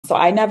So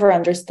I never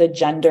understood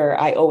gender.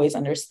 I always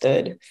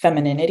understood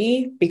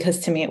femininity because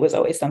to me, it was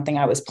always something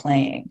I was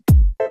playing.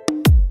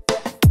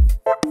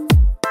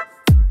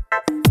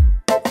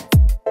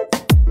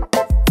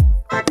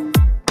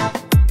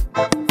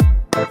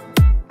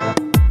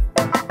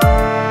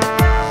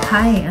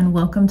 Hi, and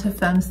welcome to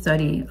Femme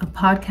Study, a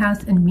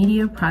podcast and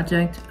media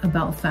project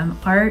about femme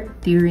art,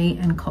 theory,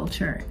 and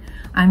culture.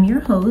 I'm your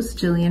host,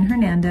 Jillian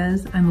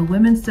Hernandez. I'm a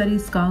women's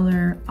studies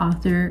scholar,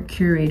 author,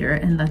 curator,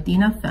 and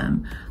Latina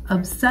femme,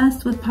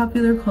 obsessed with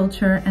popular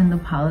culture and the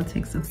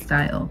politics of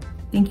style.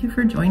 Thank you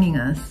for joining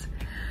us.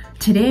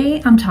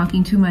 Today, I'm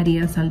talking to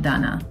Maria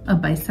Saldana, a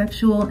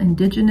bisexual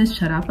indigenous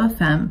charapa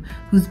femme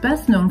who's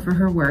best known for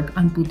her work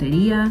on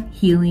puteria,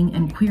 healing,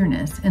 and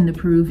queerness in the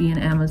Peruvian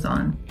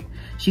Amazon.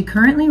 She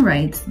currently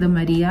writes the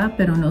Maria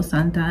Pero No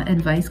Santa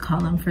advice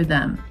column for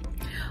them.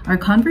 Our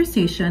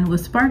conversation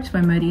was sparked by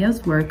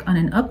Maria's work on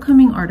an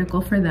upcoming article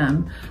for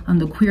them on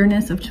the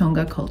queerness of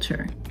Chonga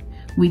culture.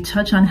 We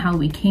touch on how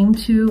we came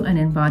to and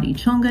embody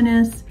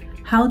Chonganess,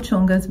 how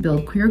Chongas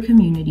build queer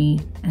community,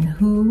 and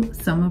who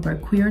some of our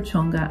queer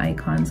Chonga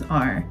icons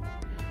are.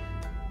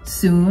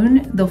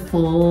 Soon, the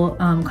full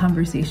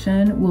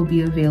conversation will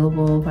be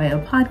available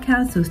via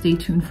podcast, so stay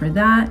tuned for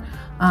that.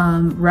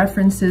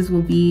 References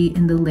will be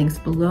in the links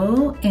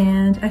below,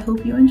 and I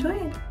hope you enjoy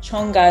it.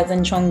 Chongas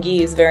and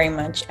Chongis very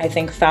much, I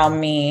think, found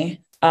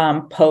me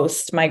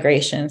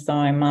post-migration. So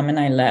my mom and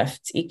I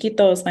left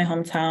Iquitos, my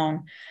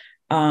hometown,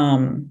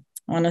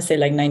 I want to say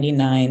like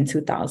 99,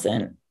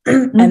 2000,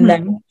 and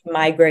then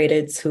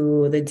migrated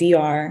to the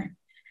DR.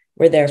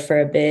 We're there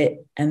for a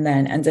bit, and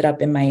then ended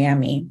up in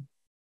Miami.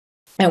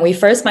 And we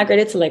first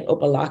migrated to like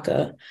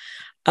Opa-locka.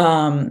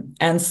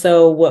 And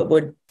so what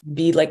would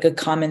be like a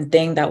common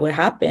thing that would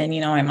happen,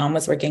 you know, my mom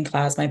was working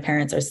class. My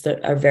parents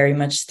are very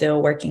much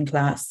still working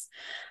class.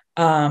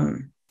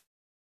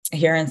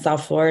 Here in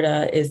South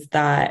Florida is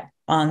that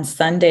on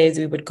Sundays,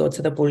 we would go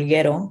to the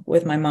pulguero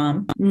with my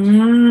mom.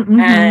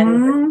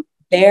 And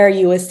there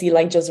you would see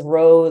like just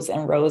rows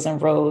and rows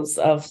and rows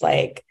of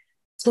like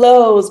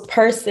clothes,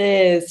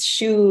 purses,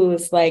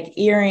 shoes, like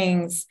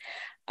earrings.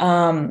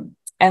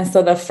 And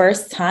so the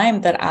first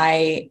time that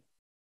I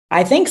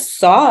think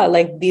saw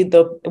like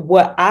the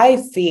what I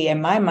see in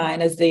my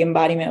mind as the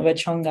embodiment of a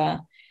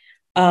chonga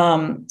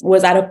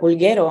was at a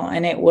pulguero.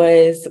 And it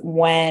was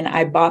when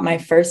I bought my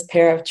first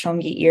pair of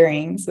chongi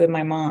earrings with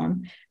my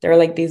mom. They were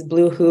like these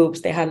blue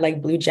hoops. They had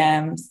like blue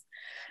gems.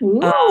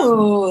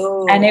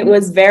 And it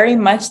was very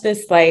much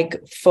this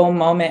like full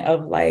moment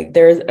of like,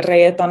 there's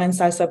reggaeton and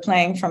salsa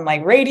playing from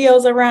like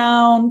radios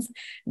around.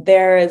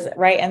 There's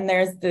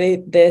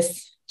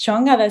this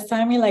chonga that's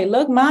telling me like,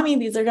 look, mommy,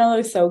 these are gonna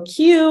look so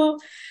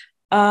cute.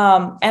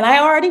 And I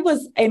already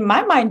was in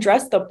my mind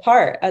dressed the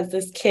part as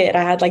this kid.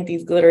 I had like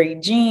these glittery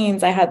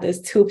jeans. I had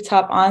this tube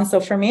top on. So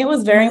for me, it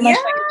was very much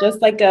like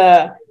just like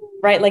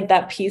like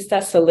that piece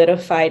that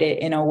solidified it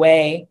in a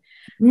way.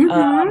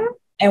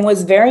 And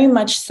was very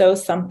much so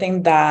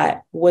something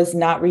that was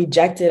not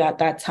rejected at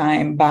that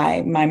time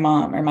by my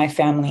mom or my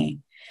family.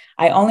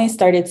 I only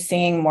started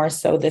seeing more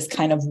so this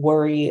kind of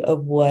worry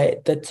of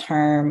what the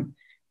term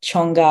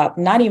Chonga,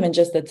 not even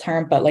just the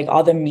term, but like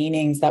all the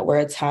meanings that were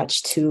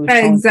attached to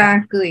Chonga.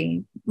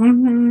 Exactly.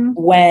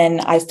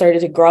 When I started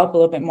to grow up a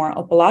little bit more in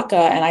Opa-locka,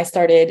 and I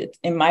started,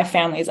 in my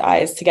family's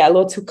eyes, to get a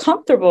little too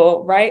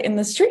comfortable, right, in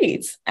the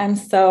streets. And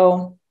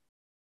so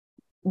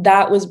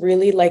that was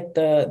really like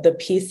the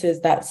pieces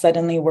that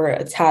suddenly were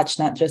attached,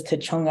 not just to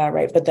Chonga,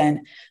 right? But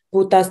then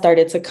puta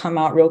started to come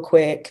out real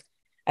quick.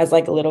 As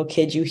like a little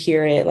kid, you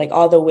hear it, like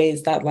all the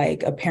ways that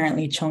like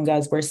apparently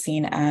Chongas were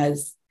seen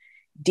as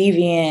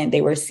deviant,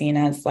 they were seen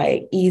as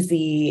like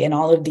easy in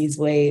all of these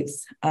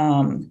ways,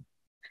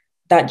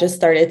 that just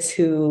started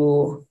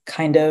to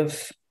kind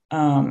of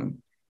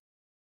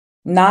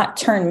not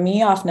turn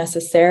me off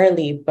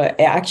necessarily, but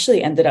it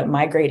actually ended up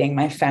migrating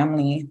my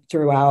family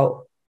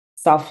throughout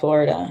South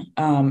Florida.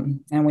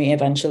 And we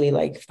eventually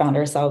like found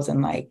ourselves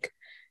in like,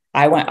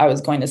 I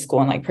was going to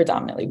school in like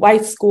predominantly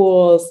white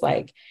schools.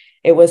 Like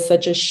it was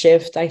such a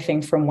shift, I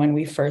think, from when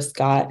we first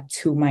got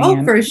to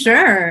Miami. Oh, for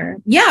sure.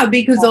 Yeah,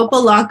 because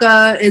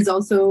Opa-locka is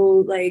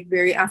also like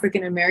very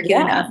African-American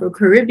and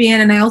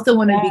Afro-Caribbean. And I also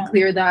want to be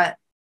clear that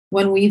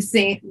when we're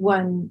saying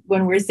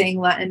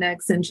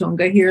Latinx and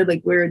Chonga here,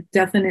 like we're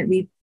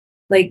definitely,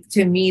 like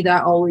to me,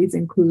 that always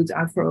includes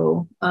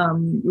Afro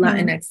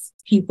Latinx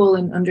people,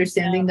 and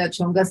understanding that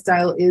Chonga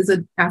style is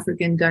an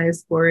African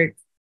diasporic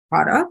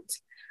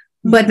product.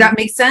 But that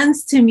makes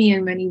sense to me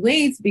in many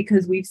ways,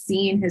 because we've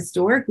seen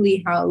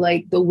historically how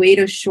like the way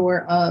to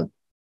shore up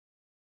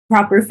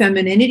proper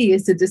femininity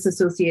is to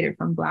dissociate it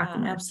from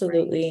Blackness.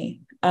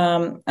 Absolutely.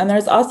 Right? And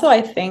there's also,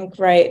 I think,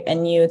 right,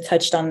 and you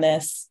touched on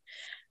this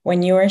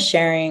when you were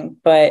sharing,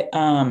 but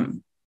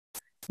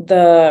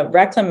the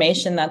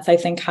reclamation that's, I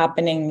think,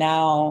 happening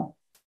now,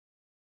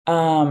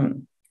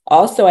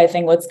 also, I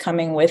think what's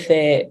coming with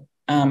it,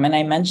 and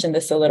I mentioned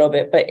this a little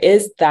bit, but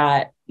is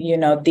that, you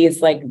know,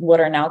 these like what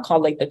are now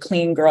called like the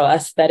clean girl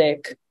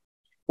aesthetic,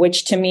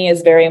 which to me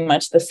is very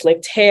much the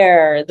slicked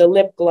hair, the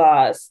lip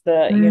gloss,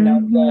 the, you know,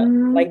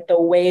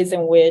 the ways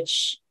in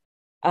which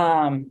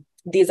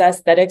these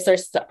aesthetics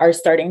are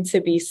starting to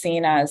be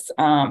seen as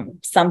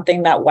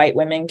something that white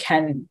women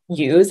can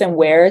use and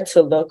wear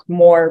to look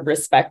more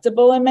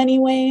respectable in many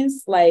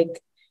ways.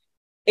 Like,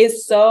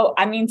 it's so,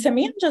 I mean, to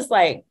me, I'm just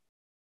like,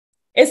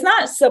 it's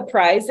not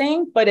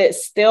surprising, but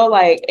it's still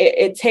like,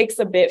 it takes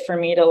a bit for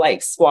me to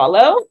like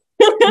swallow.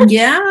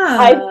 Yeah.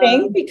 I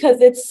think because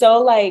it's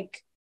so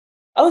like,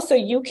 oh, so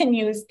you can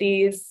use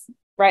these,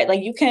 right?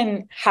 Like you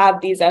can have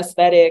these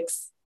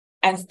aesthetics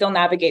and still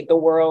navigate the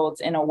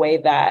world in a way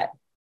that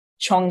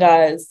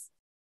Chongas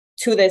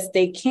to this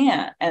day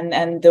can't.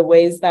 And the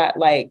ways that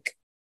like,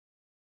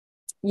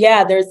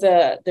 yeah, there's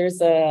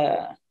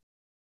an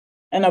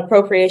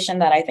appropriation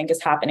that I think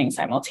is happening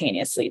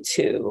simultaneously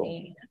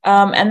too.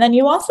 And then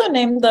you also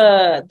named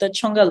the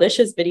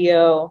Chongalicious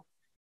video,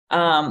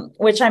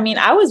 which I mean,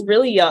 I was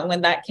really young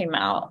when that came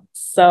out.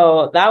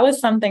 So that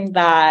was something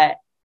that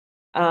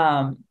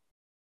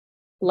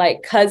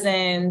like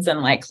cousins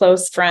and like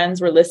close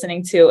friends were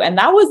listening to. And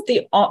that was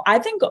I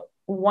think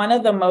one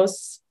of the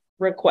most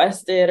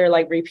requested or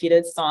like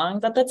repeated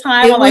songs at the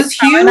time. It was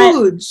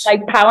huge.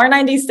 Like Power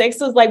 96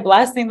 was like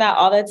blasting that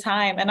all the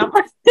time. And I'm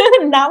like,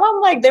 now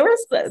I'm like, they were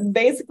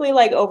basically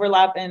like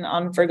overlapping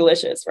on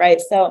Fergalicious, right?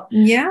 So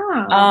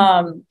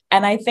yeah.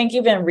 And I think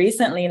even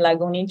recently,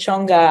 Laguni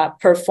Chonga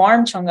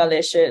performed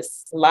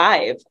Chongalicious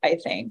live, I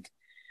think,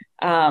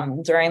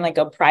 during like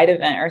a Pride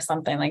event or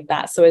something like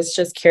that. So it's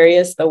just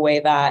curious the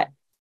way that,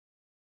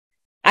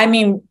 I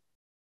mean,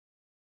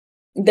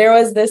 there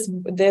was this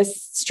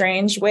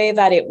strange way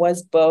that it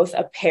was both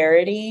a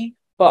parody,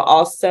 but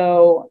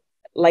also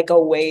like a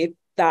way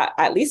that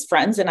at least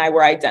friends and I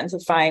were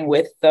identifying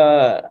with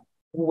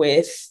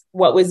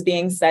what was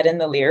being said in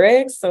the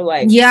lyrics. So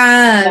like,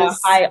 yes,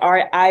 the high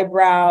art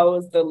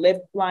eyebrows, the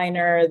lip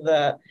liner,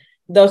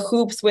 the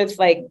hoops with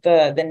like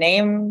the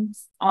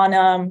names on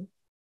them.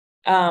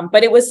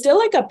 But it was still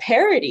like a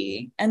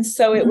parody. And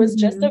so it was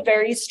just a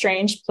very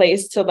strange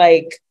place to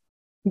like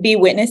be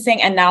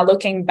witnessing. And now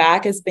looking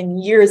back, it's been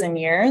years and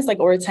years, like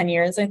over 10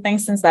 years, I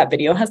think, since that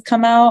video has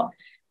come out.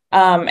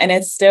 And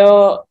it's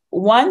still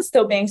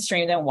being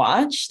streamed and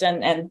watched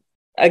and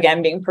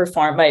again, being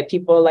performed by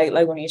people like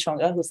Laguni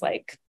Chonga, who's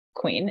like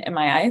queen in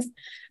my eyes.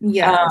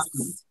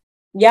 Yes.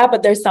 Yeah,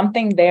 but there's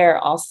something there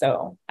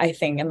also, I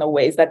think, in the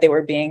ways that they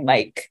were being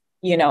like,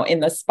 you know, in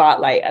the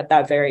spotlight at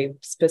that very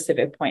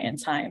specific point in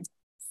time.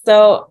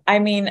 So, I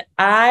mean,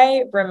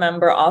 I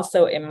remember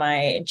also in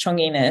my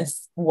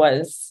chonginess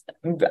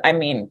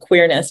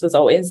queerness was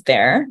always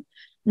there.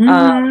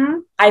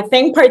 I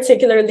think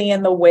particularly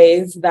in the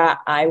ways that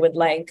I would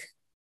like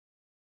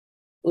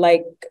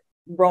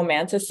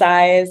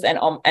romanticize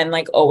and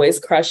like always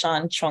crush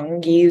on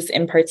chongis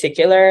in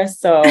particular.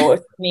 So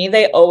for me,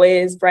 they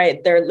always,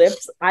 right, their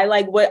lips, I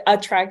like what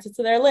attracted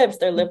to their lips.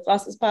 Their lip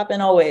gloss is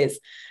popping always.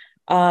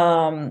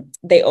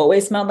 They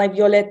always smelled like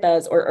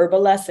violetas or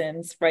herbal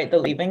essence, right? The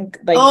leaving,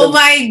 like, oh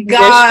my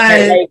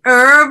god, like,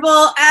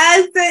 herbal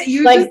essence.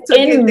 You like just took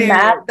in it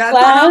math there.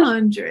 That's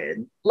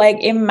 100. Like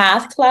in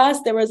math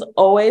class, there was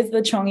always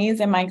the chongis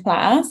in my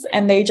class,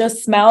 and they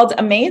just smelled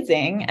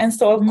amazing. And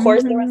so, of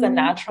course, there was a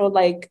natural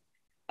like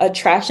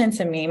attraction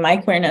to me. My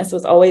queerness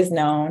was always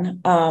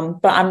known,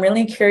 but I'm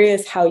really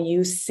curious how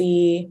you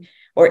see,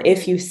 or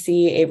if you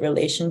see, a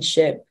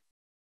relationship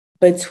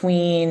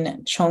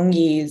between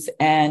chongis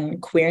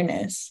and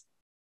queerness.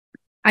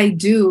 I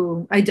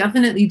do. I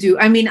definitely do.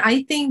 I mean,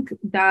 I think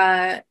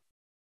that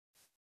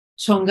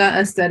Chonga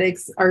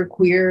aesthetics are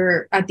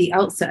queer at the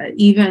outset,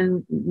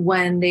 even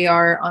when they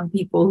are on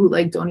people who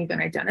like don't even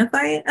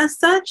identify as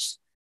such.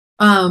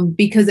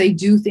 Because I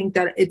do think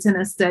that it's an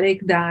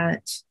aesthetic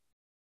that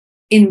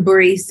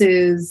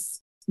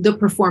embraces the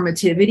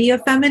performativity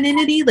of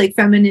femininity. Like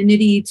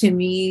femininity to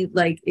me,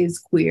 like, is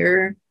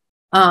queer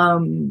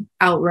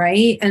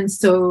outright. And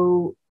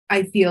so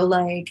I feel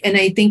like, and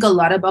I think a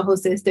lot about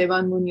Jose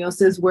Esteban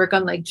Muñoz's work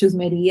on like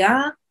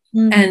chusmeria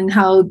and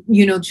how,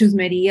 you know,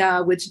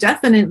 chusmeria, which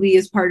definitely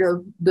is part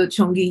of the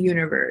Chongi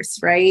universe,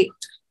 right?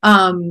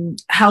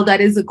 How that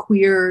is a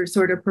queer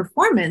sort of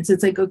performance.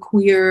 It's like a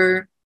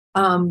queer,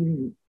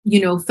 you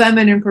know,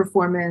 feminine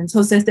performance.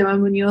 Jose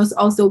Esteban Muñoz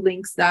also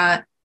links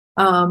that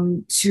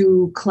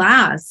to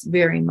class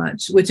very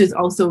much, which is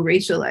also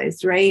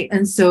racialized, right?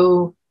 And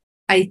so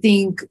I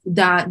think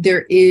that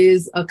there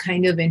is a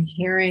kind of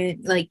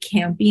inherent like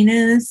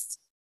campiness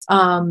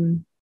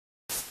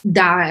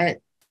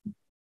that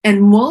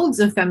and molds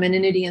of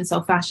femininity and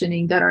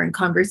self-fashioning that are in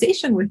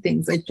conversation with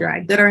things like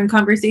drag, that are in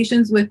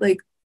conversations with like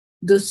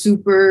the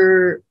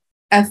super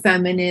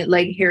effeminate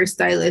like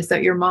hairstylist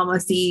that your mama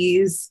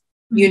sees,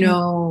 you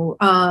know,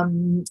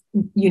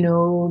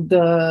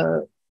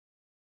 the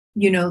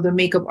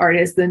makeup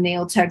artist, the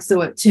nail tech.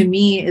 So to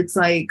me, it's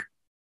like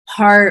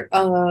part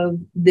of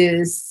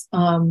this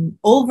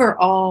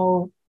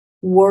overall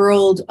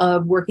world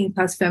of working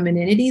class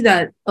femininity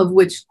that of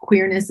which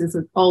queerness has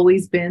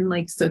always been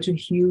like such a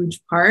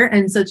huge part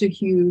and such a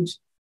huge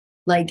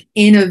like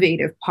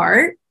innovative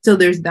part. So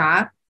there's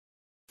that.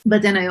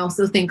 But then I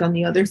also think on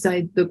the other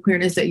side, the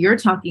queerness that you're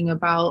talking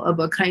about, of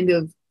a kind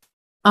of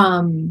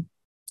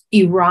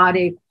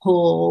erotic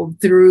pull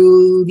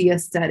through the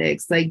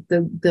aesthetics, like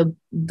the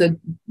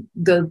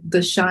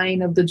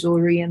shine of the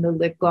jewelry and the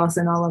lip gloss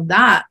and all of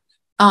that,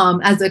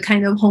 as a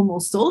kind of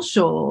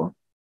homosocial,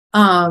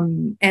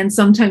 and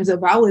sometimes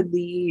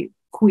avowedly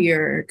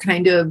queer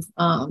kind of,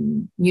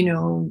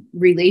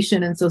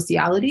 relation and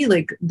sociality,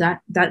 like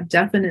that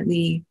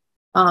definitely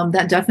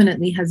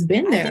has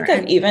been there. I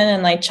think of even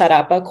in like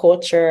charapa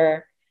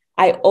culture,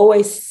 I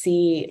always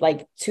see,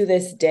 like, to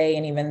this day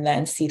and even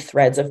then, see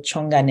threads of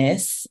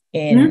chonganess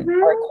in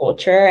our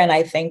culture. And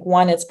I think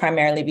one, it's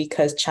primarily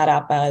because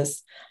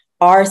charapas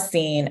are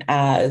seen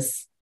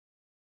as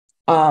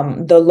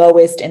the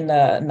lowest in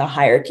the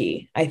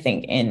hierarchy, I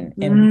think, in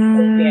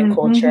Colombian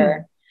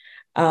culture,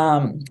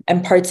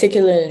 and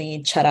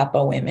particularly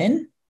charapa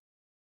women,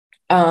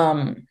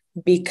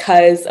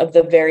 because of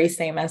the very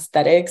same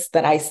aesthetics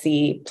that I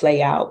see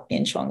play out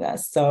in Chonga.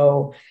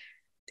 So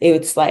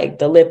it's like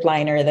the lip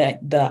liner,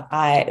 the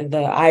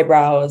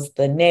eyebrows,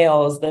 the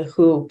nails, the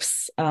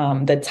hoops,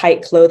 the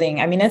tight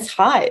clothing. I mean, it's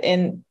hot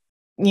in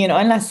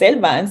la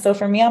selva. And so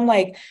for me, I'm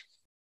like,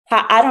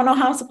 I don't know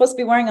how I'm supposed to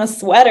be wearing a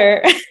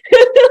sweater.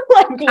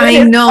 Like,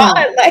 I know.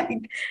 Hot, like,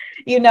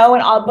 and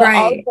all, but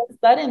all of a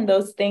sudden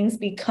those things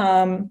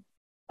become,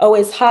 oh,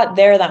 it's hot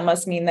there. That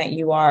must mean that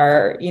you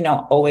are,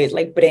 always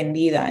like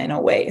prendida in a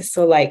way.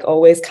 So like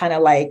always kind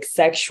of like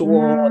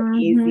sexual,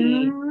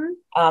 easy.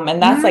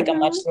 And that's like a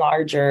much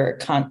larger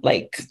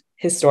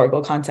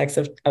historical context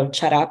of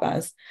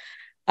charapas.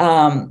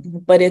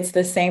 But it's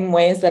the same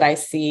ways that I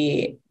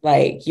see,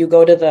 like, you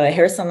go to the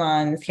hair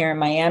salons here in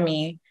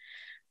Miami,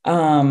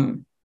 that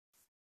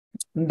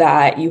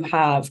you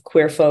have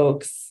queer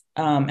folks,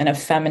 and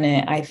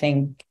effeminate, I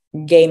think,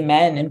 gay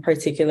men in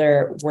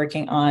particular,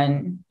 working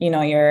on,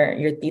 your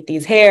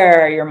titi's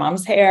hair, your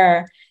mom's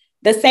hair,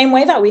 the same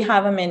way that we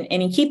have them in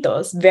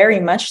Iquitos, very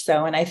much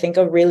so. And I think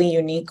a really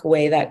unique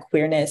way that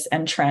queerness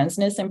and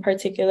transness in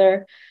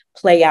particular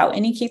play out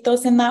in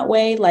Iquitos in that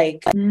way,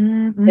 like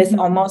this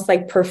almost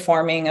like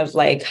performing of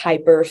like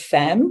hyper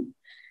femme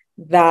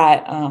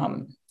that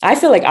I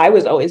feel like I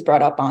was always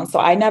brought up on. So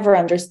I never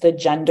understood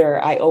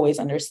gender. I always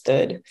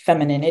understood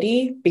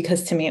femininity,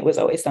 because to me, it was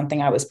always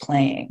something I was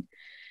playing.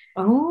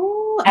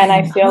 Oh, and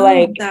I feel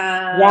like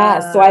that.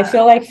 Yeah. So I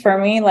feel like for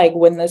me, like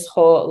when this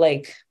whole,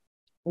 like,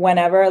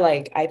 whenever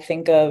like I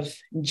think of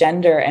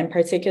gender in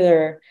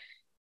particular,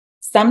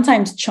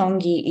 sometimes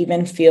chongi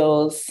even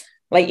feels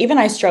like, even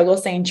I struggle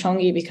saying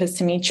chongi, because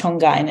to me,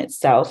 chonga in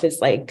itself is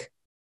like,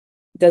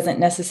 doesn't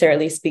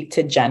necessarily speak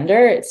to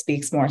gender. It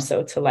speaks more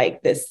so to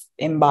like this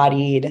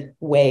embodied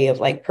way of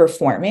like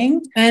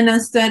performing and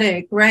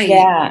aesthetic. Right.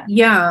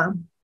 Yeah.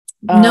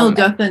 No,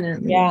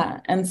 definitely.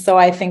 Yeah. And so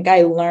I think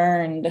I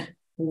learned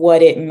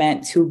what it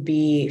meant to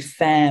be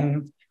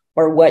femme,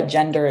 or what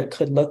gender it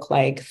could look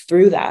like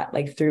through that,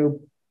 like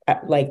through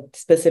like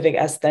specific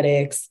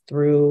aesthetics,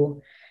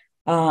 through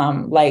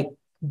like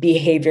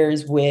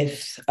behaviors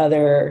with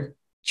other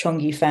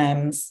chongi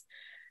femmes.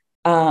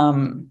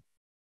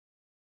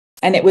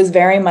 And it was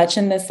very much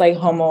in this like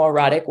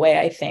homoerotic way,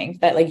 I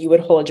think, that like you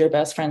would hold your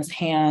best friend's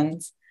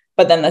hands.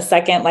 But then the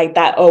second like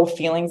that,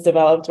 feelings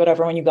developed,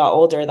 whatever, when you got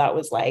older, that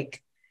was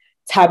like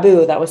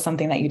taboo. That was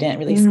something that you didn't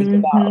really speak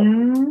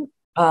about.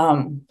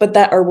 But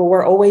that, or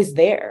we're always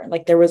there.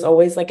 Like there was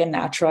always like a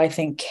natural, I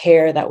think,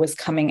 care that was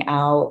coming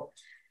out.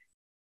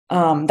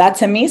 That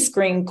to me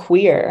screamed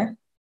queer,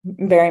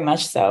 very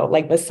much so,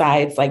 like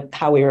besides like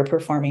how we were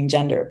performing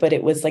gender, but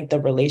it was like the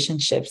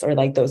relationships, or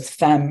like those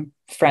femme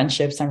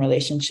friendships and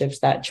relationships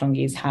that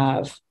chongis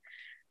have,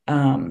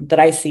 that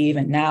I see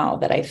even now,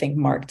 that I think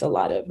marked a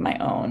lot of my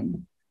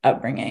own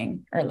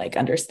upbringing, or like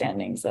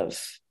understandings of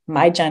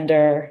my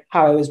gender,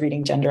 how I was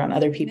reading gender on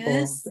other people.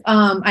 Yes.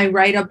 I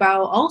write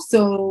about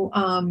also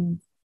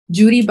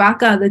Judy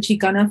Baca, the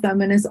Chicana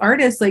feminist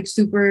artist, like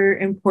super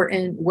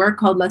important work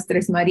called Las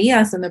Tres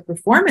Marias, and the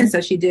performance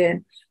that she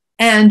did.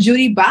 And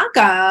Judy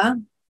Baca,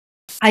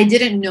 I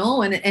didn't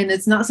know, and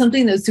it's not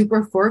something that's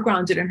super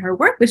foregrounded in her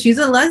work, but she's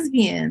a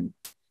lesbian.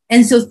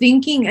 And so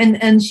thinking,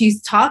 and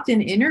she's talked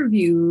in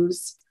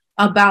interviews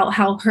about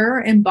how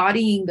her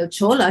embodying the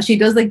chola, she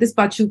does like this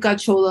Pachuca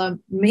chola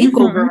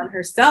makeover on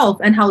herself,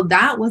 and how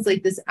that was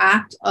like this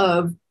act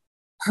of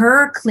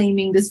her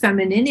claiming this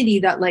femininity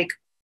that like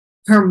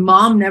her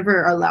mom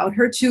never allowed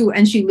her to.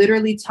 And she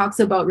literally talks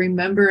about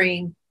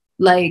remembering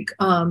like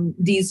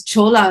these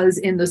cholas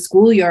in the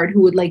schoolyard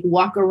who would like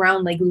walk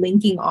around like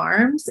linking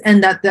arms,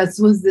 and that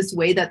was this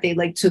way that they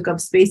like took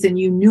up space, and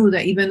you knew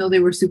that even though they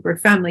were super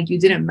femme, like you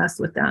didn't mess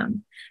with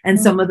them. And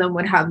some of them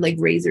would have like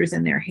razors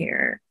in their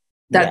hair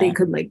that they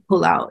could like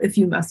pull out if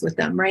you mess with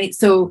them, right?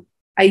 So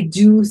I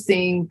do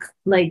think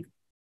like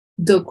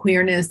the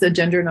queerness, the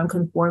gender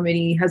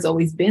nonconformity has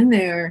always been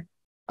there,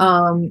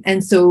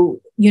 and so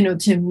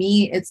to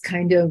me it's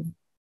kind of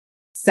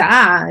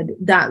sad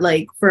that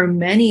like for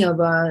many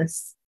of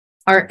us,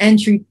 our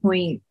entry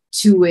point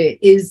to it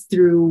is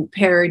through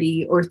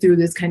parody, or through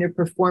this kind of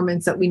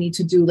performance that we need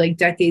to do like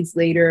decades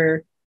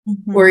later,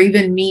 or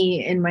even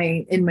me in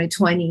my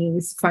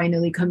 20s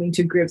finally coming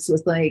to grips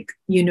with like,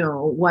 you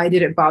know, why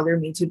did it bother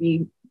me to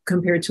be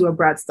compared to a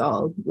Bratz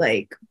doll?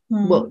 Like,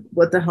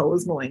 what the hell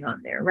was going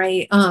on there,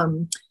 right?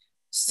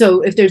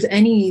 So if there's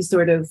any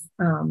sort of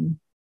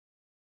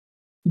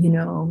you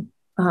know,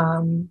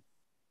 I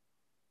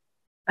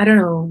don't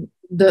know,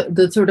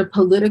 the sort of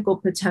political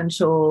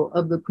potential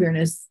of the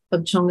queerness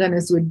of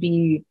Chonganess would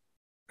be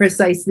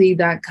precisely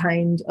that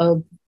kind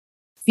of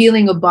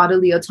feeling of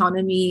bodily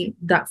autonomy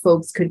that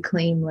folks could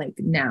claim like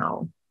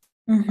now,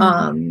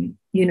 you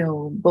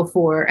know,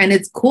 before. And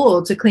it's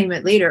cool to claim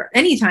it later,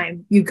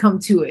 anytime you come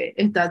to it,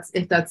 if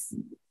that's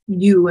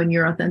you and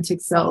your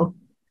authentic self.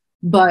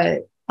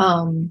 But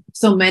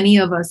so many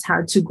of us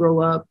had to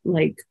grow up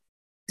like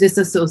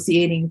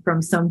disassociating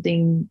from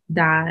something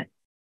that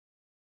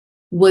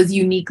was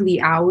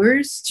uniquely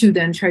ours to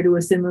then try to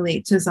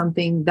assimilate to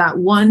something that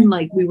one,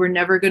 like we were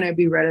never going to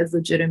be read as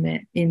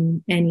legitimate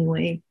in any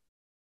way.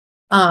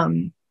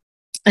 And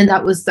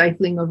that was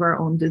stifling of our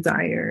own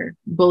desire,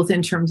 both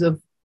in terms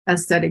of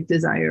aesthetic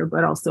desire,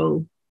 but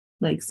also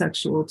like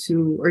sexual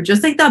too, or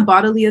just like that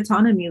bodily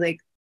autonomy. Like,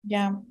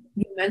 yeah,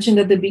 you mentioned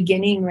at the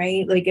beginning,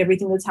 right? Like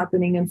everything that's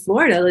happening in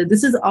Florida, like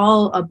this is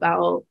all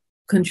about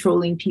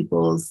controlling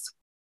people's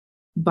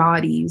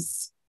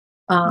bodies,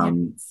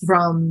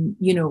 from,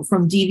 you know,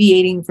 from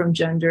deviating from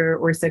gender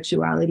or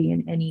sexuality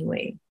in any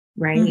way,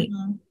 right?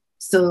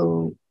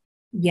 So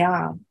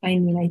yeah, I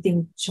mean, I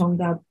think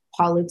Chonga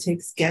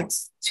politics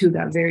gets to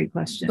that very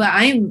question. But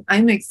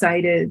I'm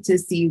excited to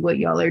see what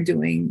y'all are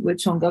doing with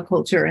Chonga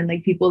culture and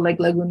like people like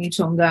Laguni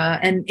Chonga.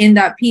 And in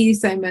that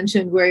piece I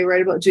mentioned where I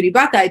write about Judy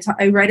Baca,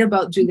 I write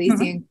about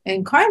Julesi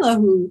and Carla,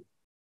 who,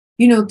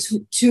 you know,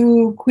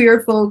 two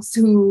queer folks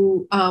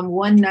who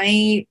one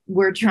night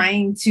were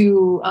trying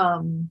to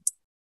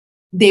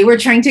they were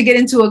trying to get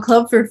into a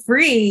club for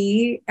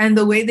free, and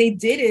the way they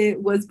did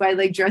it was by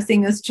like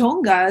dressing as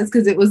chongas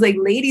because it was like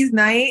ladies'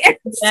 night.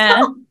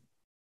 Yeah.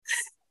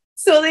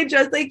 So they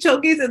dressed like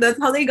chongas, and that's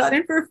how they got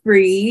in for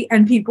free.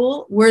 And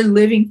people were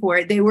living for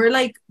it. They were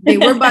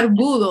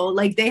barbudo,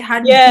 like they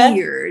had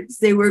beards.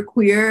 They were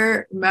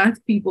queer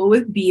math people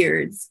with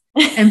beards,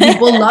 and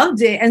people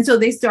loved it. And so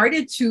they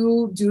started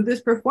to do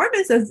this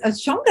performance as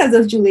chongas,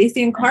 as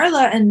Julesi and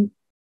Carla. And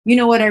you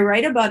know what I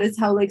write about is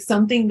how like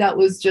something that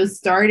was just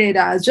started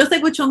as just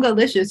like with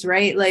Chongalicious,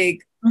 right?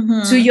 Like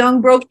two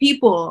young broke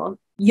people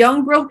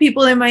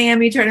in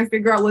Miami trying to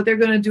figure out what they're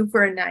going to do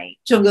for a night.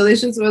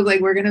 Chongalicious was like,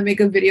 we're going to make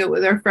a video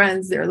with our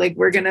friends. They're like,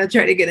 we're going to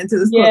try to get into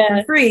this club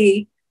for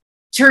free.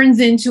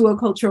 Turns into a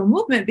cultural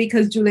movement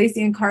because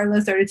Julesi and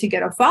Carla started to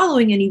get a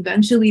following. And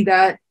eventually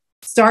that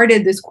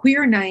started this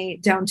queer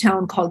night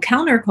downtown called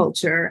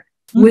Counterculture,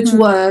 which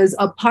was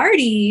a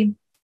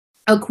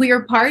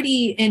queer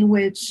party in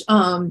which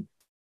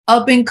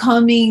up and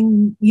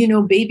coming, you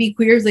know, baby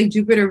queers like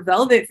Jupiter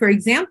Velvet, for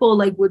example,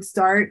 like would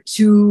start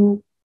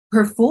to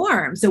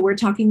perform. So we're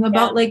talking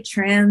about like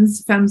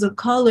trans femmes of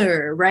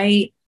color,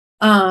 right?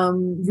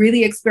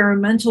 Really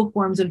experimental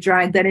forms of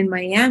drag that in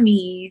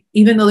Miami,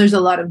 even though there's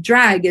a lot of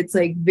drag, it's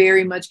like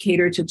very much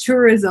catered to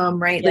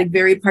tourism, right? Like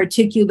very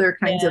particular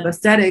kinds of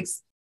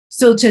aesthetics.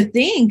 So to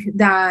think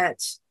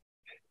that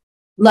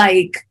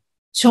like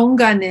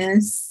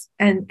Chonganess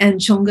and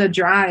Chonga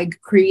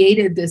drag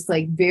created this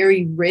like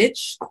very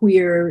rich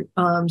queer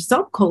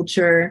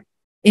subculture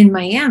in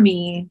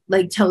Miami,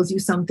 like tells you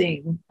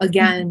something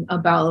again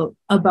about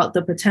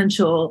the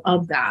potential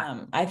of that.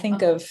 I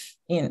think of,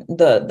 you know,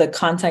 the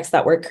context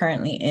that we're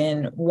currently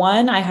in.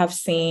 One, I have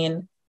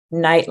seen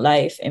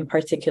nightlife in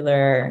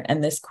particular,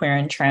 and this queer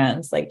and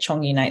trans like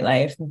Chongi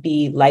nightlife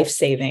be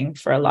life-saving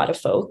for a lot of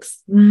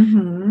folks.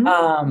 And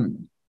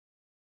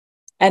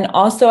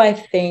also I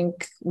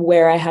think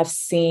where I have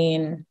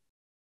seen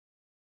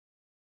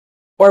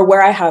or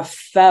where I have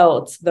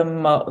felt the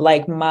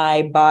like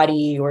my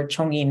body or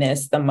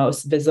chonginess the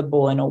most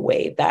visible in a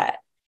way that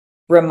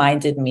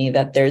reminded me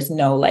that there's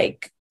no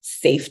like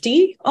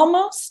safety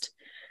almost.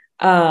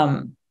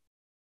 But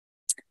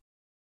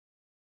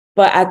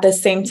at the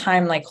same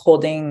time, like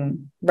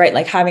holding, right,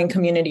 like having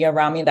community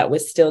around me that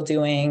was still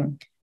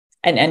doing,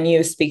 and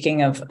you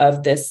speaking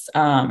of this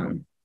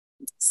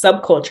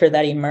subculture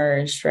that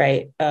emerged,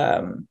 right?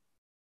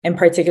 In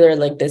particular,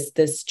 like this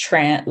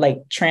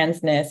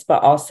transness,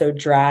 but also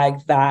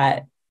drag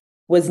that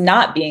was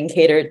not being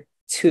catered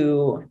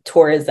to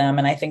tourism.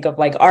 And I think of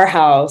like our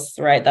house,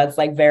 right? That's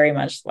like very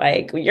much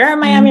like, you're in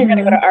Miami, you're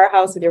gonna go to our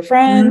house with your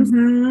friends.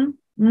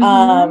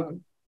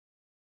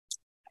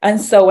 And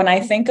so when I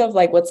think of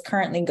like what's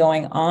currently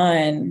going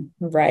on,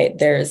 right,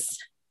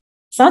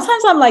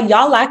 sometimes I'm like,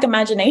 y'all lack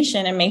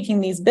imagination in making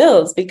these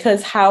bills,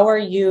 because how are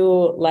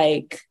you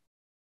like,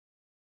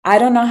 I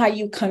don't know how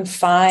you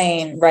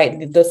confine, right,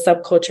 the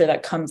subculture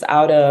that comes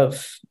out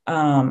of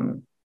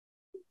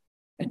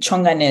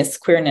chonganess,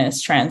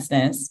 queerness,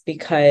 transness,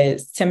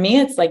 because to me,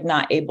 it's like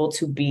not able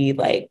to be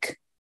like,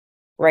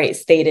 right,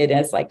 stated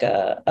as like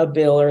a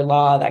bill or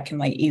law that can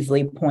like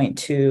easily point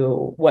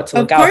to what to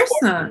look out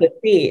for.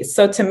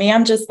 So to me,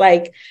 I'm just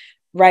like,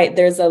 right,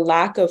 there's a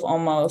lack of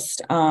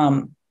almost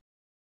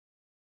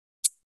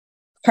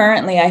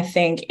currently, I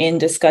think in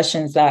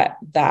discussions that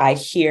I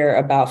hear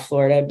about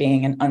Florida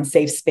being an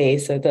unsafe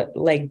space, or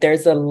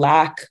there's a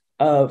lack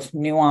of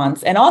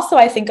nuance, and also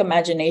I think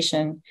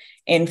imagination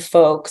in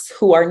folks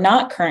who are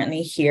not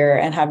currently here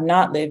and have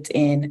not lived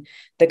in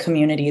the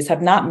communities,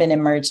 have not been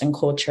immersed in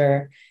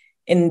culture,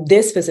 in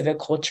this specific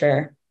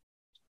culture,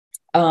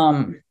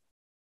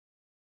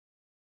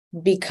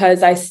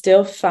 because I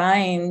still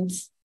find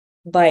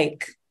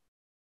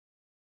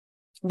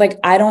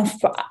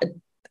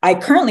I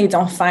currently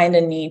don't find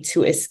a need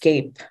to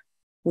escape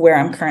where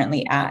I'm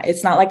currently at.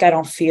 It's not like I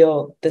don't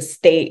feel the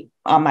state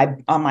on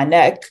my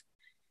neck.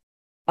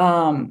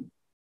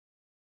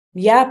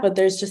 Yeah, but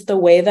there's just the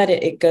way that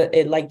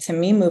it like, to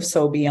me, moves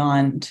so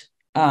beyond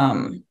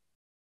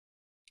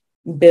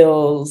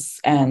bills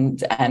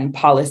and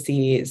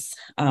policies.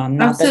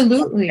 Not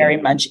Absolutely. that very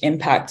much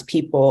impact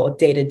people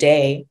day to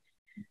day.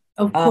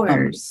 Of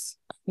course.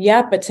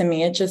 Yeah, but to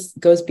me, it just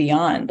goes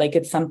beyond. Like,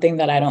 it's something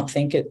that I don't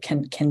think it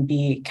can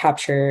be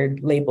captured,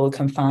 labeled,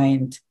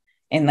 confined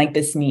in like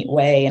this neat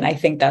way. And I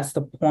think that's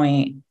the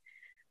point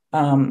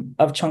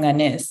of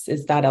Chonganis,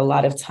 is that a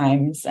lot of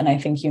times, and I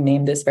think you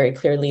named this very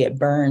clearly, it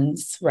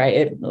burns, right?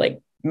 It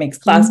like makes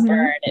class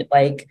burn. It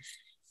like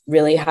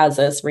really has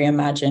us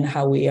reimagine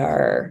how we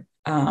are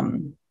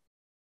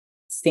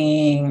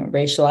seeing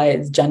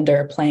racialized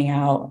gender playing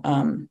out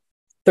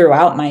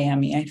throughout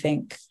Miami, I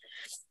think.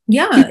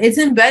 Yeah, it's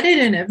embedded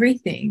in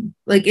everything.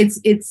 Like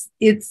it's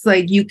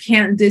like you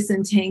can't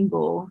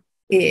disentangle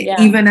it,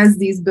 even as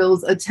these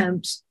bills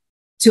attempt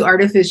to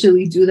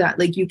artificially do that.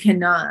 Like you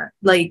cannot,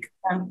 like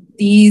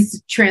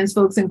these trans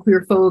folks and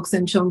queer folks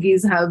and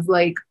Chongis have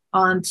like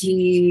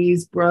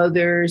aunties,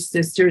 brothers,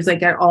 sisters,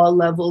 like at all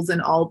levels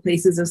and all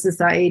places of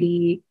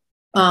society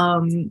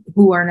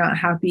who are not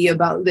happy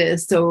about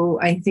this. So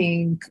I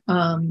think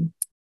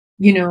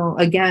you know,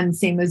 again,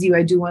 same as you,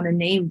 I do want to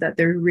name that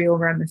there are real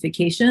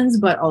ramifications,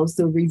 but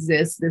also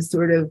resist this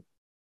sort of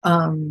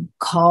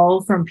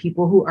call from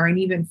people who aren't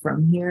even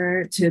from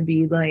here to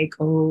be like,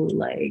 oh,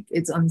 like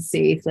it's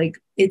unsafe.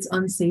 Like it's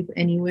unsafe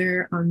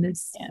anywhere on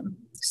this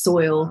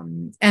soil.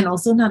 And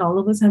also not all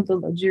of us have the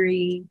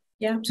luxury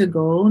to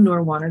go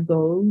nor want to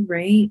go,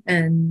 right?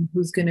 And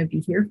who's going to be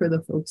here for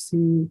the folks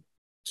who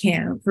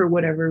can't for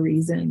whatever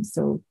reason.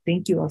 So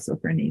thank you also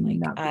for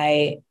naming that.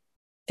 I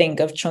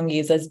think of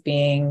Chongis as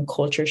being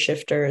culture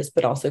shifters,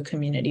 but also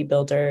community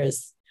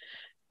builders.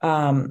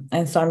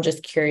 And so I'm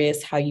just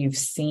curious how you've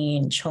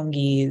seen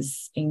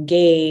Chongis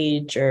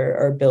engage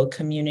or build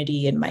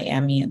community in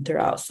Miami and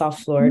throughout South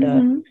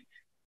Florida.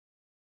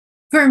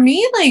 For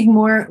me, like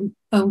more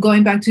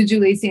going back to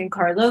Julesy and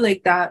Carla,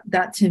 like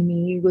that to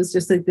me was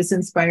just like this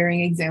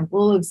inspiring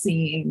example of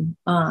seeing,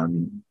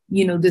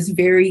 you know, this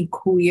very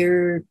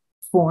queer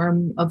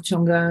form of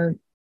Chonga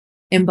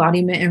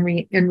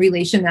embodiment and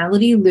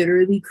relationality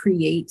literally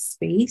create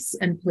space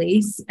and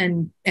place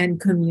and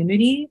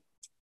community.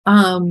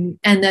 And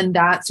then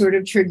that sort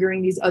of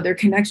triggering these other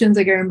connections.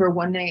 Like I remember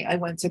one night I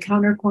went to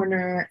Counter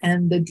Corner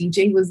and the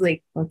DJ was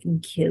like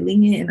fucking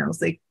killing it. And I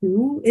was like,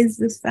 who is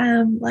this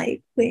fam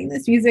like playing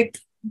this music?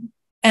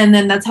 And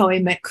then that's how I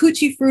met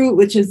Coochie Fruit,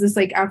 which is this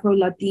like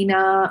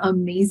Afro-Latina,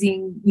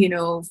 amazing, you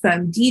know,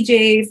 femme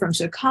DJ from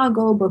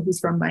Chicago, but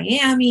who's from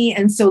Miami.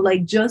 And so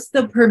like just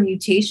the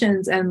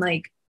permutations and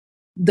like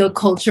the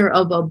culture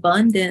of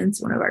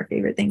abundance, one of our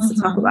favorite things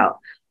to talk about,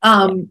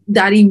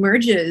 that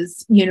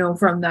emerges, you know,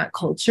 from that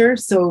culture.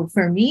 So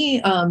for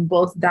me,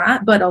 both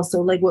that, but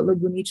also like what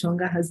Laguni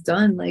Chonga has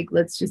done, like,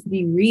 let's just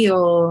be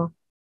real,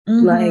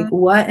 like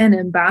what an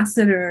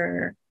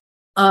ambassador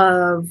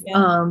of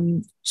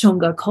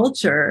Chonga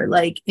culture,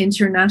 like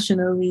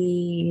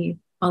internationally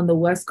on the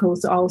West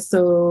Coast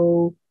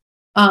also,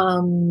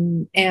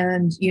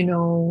 and, you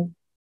know,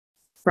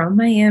 from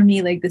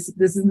Miami, like this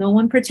is no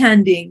one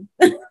pretending.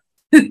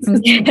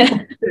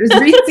 There's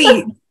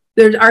receipts,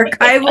 there's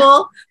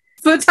archival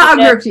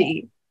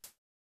photography.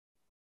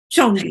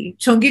 Chongi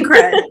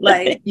cred,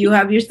 like you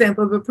have your stamp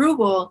of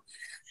approval.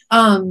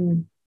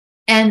 And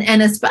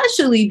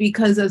especially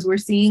because as we're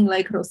seeing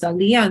like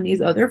Rosalia and these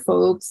other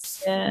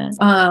folks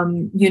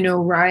you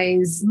know,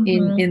 rise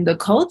in the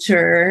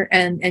culture,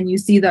 and you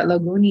see that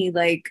Laguni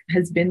like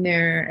has been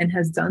there and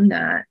has done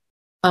that.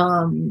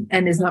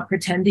 And is not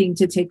pretending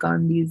to take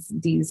on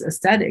these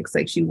aesthetics.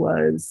 Like she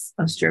was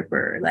a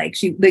stripper, like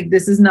she, like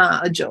this is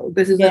not a joke,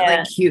 this isn't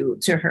like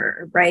cute to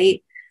her,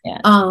 right?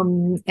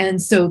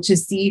 And so to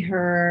see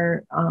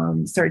her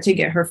start to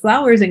get her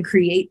flowers and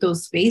create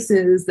those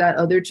spaces that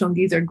other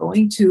Chongis are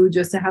going to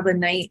just to have a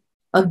night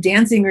of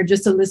dancing or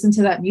just to listen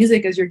to that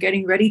music as you're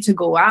getting ready to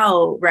go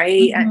out,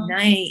 right, at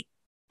night,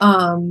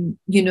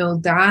 you know,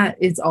 that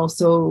is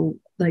also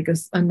like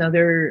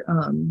another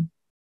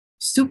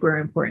super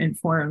important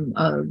form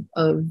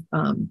of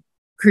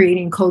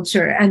creating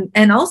culture.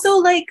 And also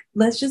like,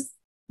 let's just,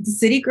 the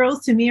city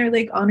girls to me are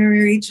like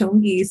honorary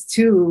Chongis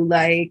too,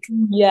 like,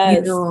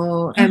 you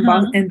know,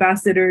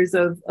 ambassadors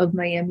of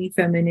Miami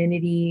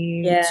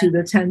femininity to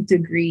the 10th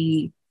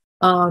degree.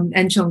 And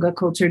Chonga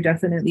culture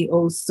definitely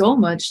owes so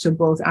much to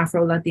both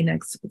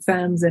Afro-Latinx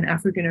femmes and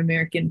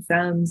African-American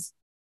femmes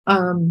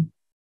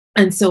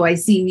And so I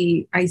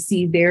see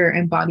their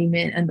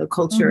embodiment and the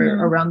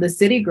culture around the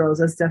city girls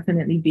as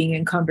definitely being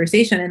in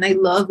conversation. And I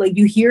love, like,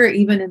 you hear it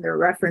even in their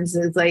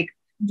references, like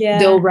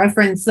they'll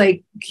reference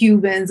like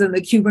Cubans and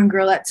the Cuban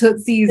girl at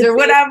Tootsie's or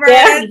whatever.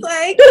 And it's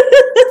like,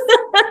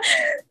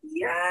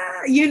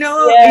 even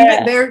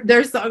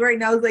their song right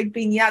now is like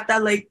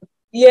Piñata, like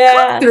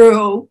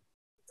through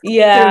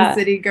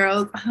city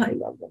girls. I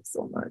love them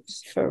so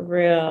much. For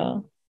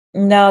real.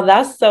 No,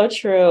 that's so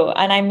true.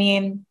 And I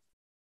mean,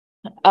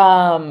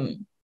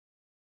 even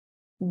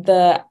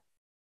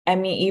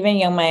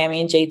Young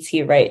Miami and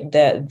JT, right?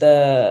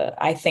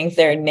 I think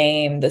their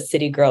name, the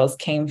City Girls,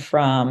 came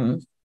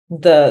from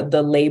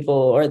the label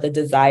or the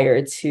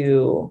desire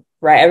to,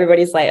 right?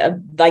 Everybody's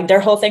like their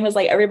whole thing was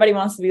like, everybody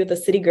wants to be with a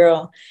city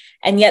girl.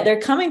 And yet they're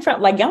coming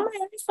from, like, Young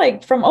Miami's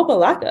like from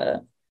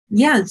Opelika.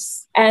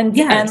 Yes. And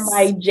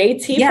like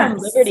JT from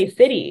Liberty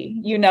City,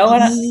 you know?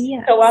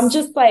 And so I'm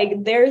just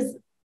like, that's,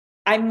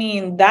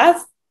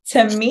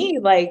 to me,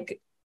 like,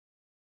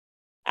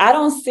 I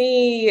don't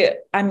see,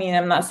 I'm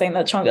not saying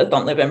that Chongas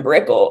don't live in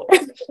Brickell,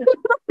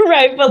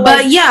 right?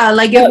 But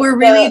if we're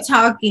really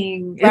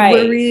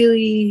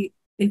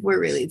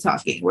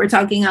talking, we're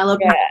talking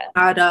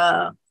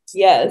Alabama,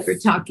 we're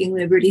talking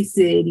Liberty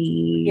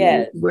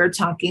City, we're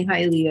talking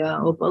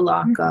Hialeah,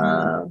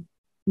 Opelika,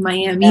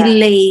 Miami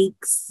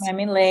Lakes.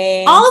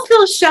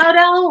 Also, shout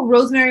out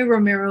Rosemary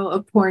Romero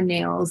of Poor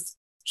Nails.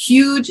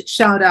 Huge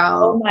shout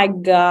out. Oh my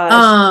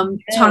gosh.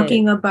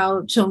 Talking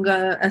about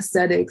Chonga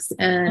aesthetics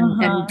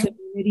and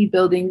community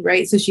building,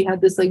 right? So she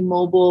had this like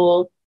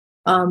mobile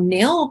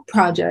nail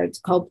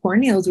project called Poor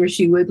Nails, where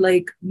she would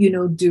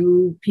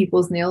do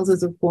people's nails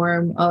as a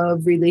form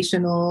of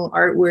relational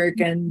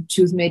artwork and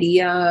choose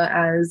Maria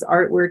as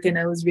artwork. And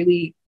I was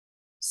really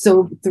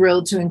so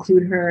thrilled to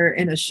include her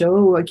in a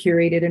show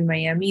curated in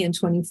Miami in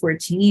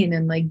 2014,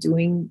 and like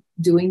doing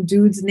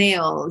dudes'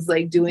 nails,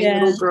 like doing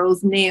little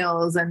girls'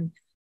 nails, and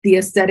the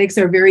aesthetics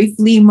are very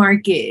flea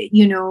market,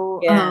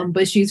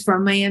 but she's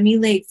from Miami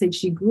Lakes. Like,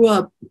 she grew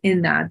up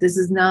in that. This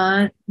is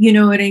not, you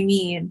know what I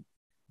mean?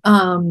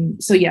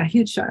 So yeah,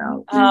 huge shout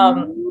out.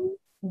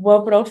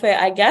 Well, Profe,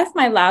 I guess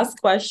my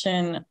last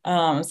question,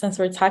 since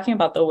we're talking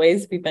about the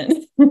ways we've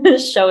been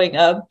showing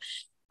up,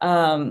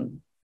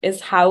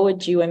 is how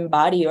would you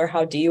embody, or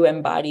how do you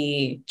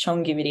embody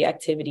Chongiviri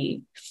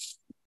activity?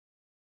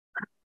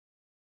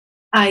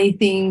 I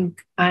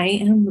think I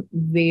am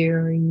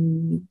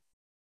very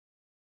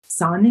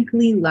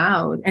sonically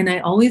loud, and I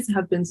always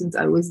have been since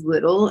I was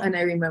little. And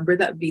I remember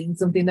that being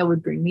something that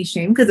would bring me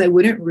shame because I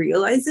wouldn't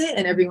realize it.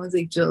 And everyone's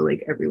like, Jill,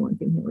 like, everyone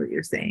can hear what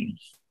you're saying.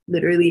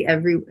 Literally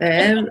every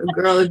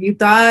girl, if you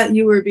thought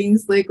you were being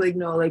slick, like,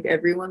 no, like,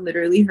 everyone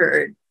literally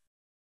heard.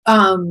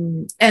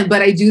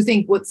 But I do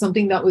think what's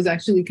something that was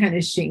actually kind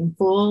of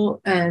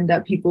shameful and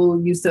that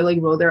people used to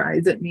like roll their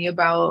eyes at me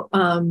about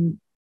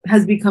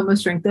has become a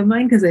strength of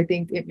mine, because I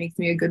think it makes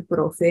me a good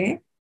profe.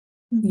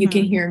 You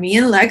can hear me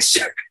in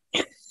lecture.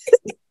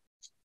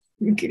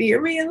 You can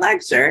hear me in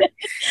lecture.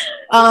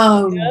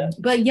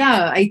 But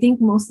yeah, I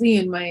think mostly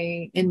in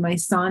my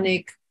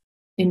sonic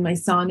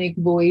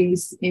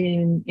voice,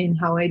 in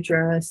how I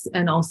dress,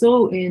 and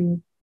also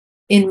in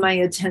my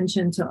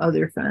attention to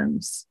other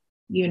femmes,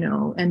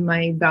 and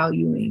my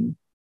valuing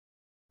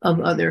of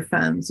other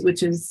femmes,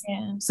 which is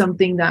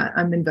something that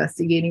I'm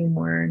investigating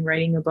more and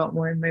writing about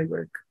more in my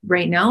work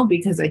right now,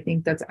 because I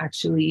think that's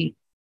actually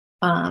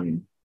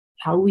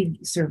how we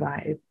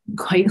survive,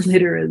 quite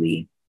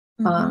literally,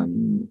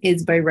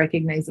 is by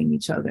recognizing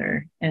each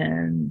other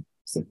and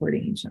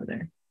supporting each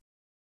other.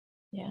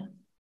 Yeah.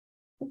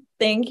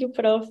 Thank you,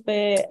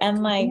 Profe.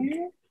 And like,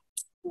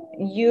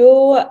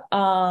 you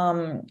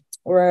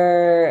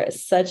were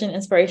such an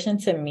inspiration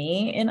to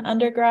me in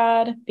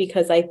undergrad,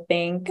 because I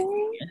think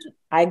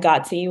I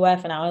got to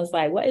UF and I was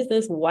like, what is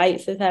this white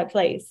cishet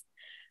place?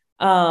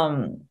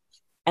 And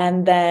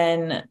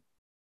then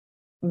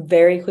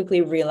very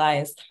quickly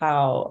realized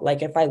how,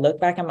 like, if I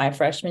look back at my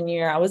freshman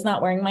year, I was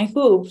not wearing my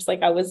hoops.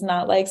 Like, I was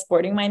not like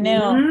sporting my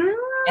nail.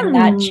 And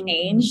that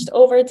changed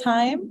over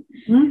time.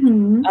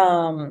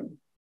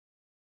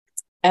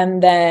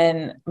 And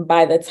then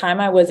by the time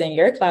I was in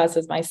your class, it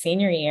was my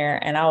senior year,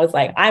 and I was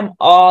like, I'm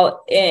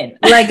all in.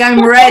 Like,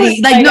 I'm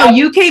ready. like, no,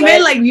 you came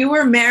in like you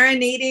were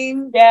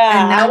marinating.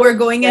 Yeah. And now we're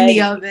going in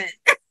the oven.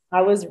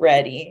 I was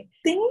ready.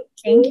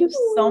 Thank you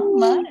so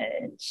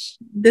much.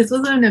 This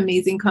was an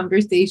amazing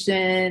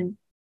conversation.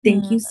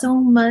 Thank you so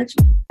much.